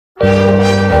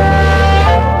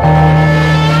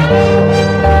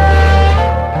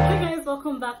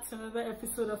welcome back to another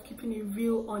episode of Keeping It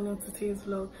Real on today's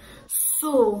vlog.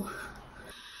 So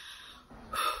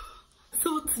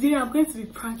today I'm going to be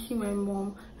pranking my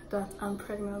mom that I'm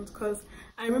pregnant, because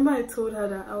I remember I told her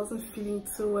that I wasn't feeling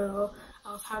too well.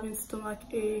 I was having stomach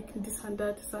ache, this and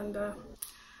that.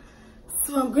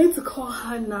 So I'm going to call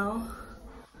her now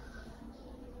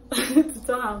to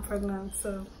tell her I'm pregnant.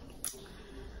 So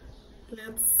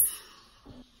let's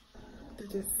do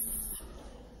this.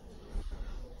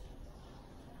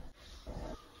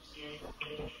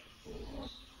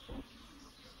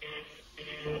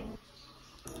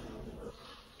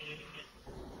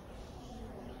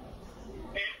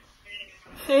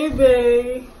 Hey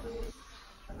babe.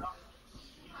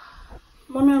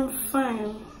 Mommy, I'm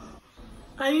fine.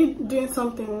 Are you doing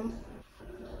something?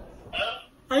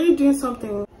 Are you doing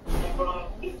something?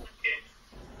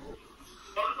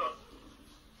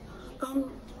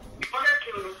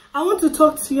 I want to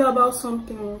talk to you about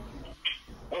something.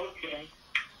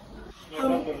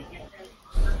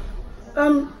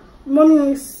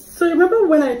 Mommy, so remember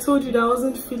when I told you that I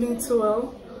wasn't feeling too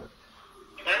well?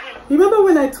 Remember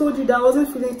when I told you that I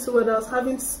wasn't feeling too well, that I was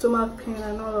having stomach pain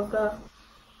and all of that?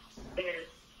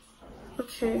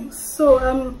 Okay,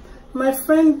 so my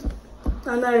friend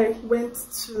and I went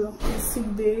to a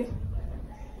sick day.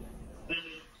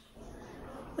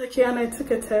 Okay, and I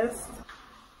took a test.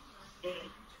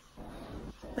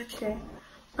 Okay,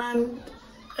 and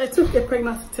I took a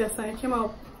pregnancy test and it came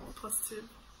out positive.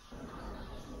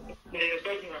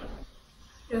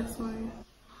 Yes, mommy.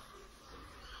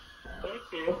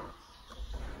 Okay.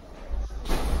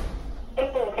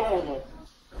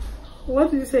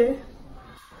 What did you say?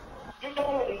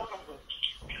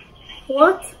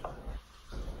 What?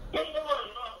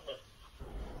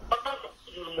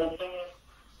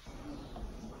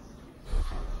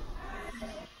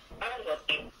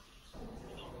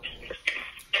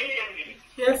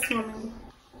 Yes, mommy.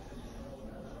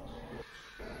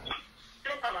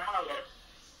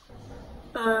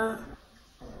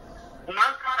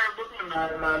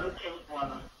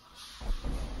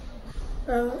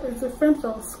 It's a friend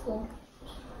from school.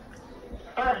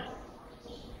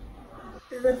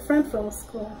 It's a friend from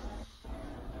school.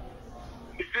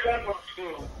 It's a friend from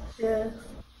school? Yes.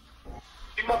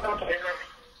 You must not have it.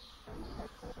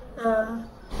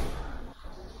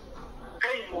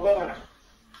 Hey, you were.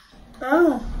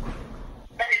 Ah.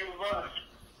 Hey, you were.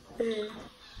 Hey.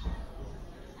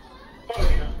 Oh,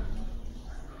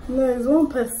 No, it's one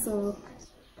person.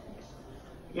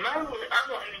 no, I'm not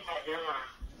in my dinner.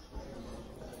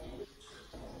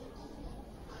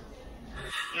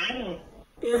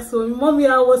 Yes, so mommy,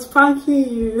 I was pranking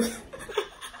you.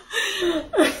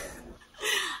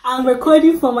 I'm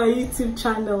recording for my YouTube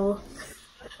channel.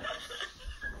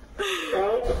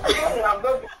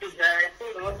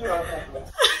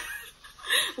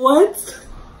 What?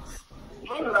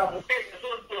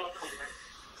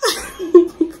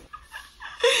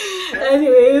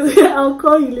 Anyways, I'll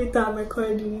call you later. I'm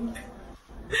recording.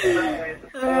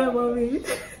 Alright, mommy.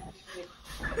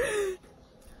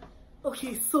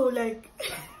 Okay, so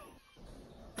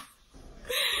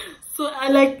I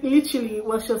literally,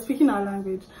 well, she was speaking our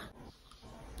language.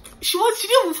 She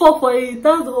didn't fall for it.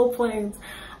 That's the whole point.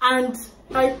 And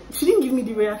she didn't give me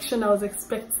the reaction I was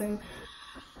expecting.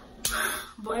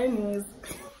 But anyways,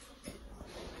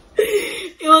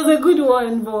 it was a good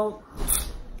one. But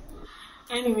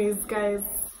anyways, guys,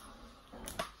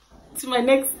 to my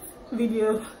next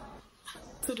video,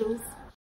 toodles.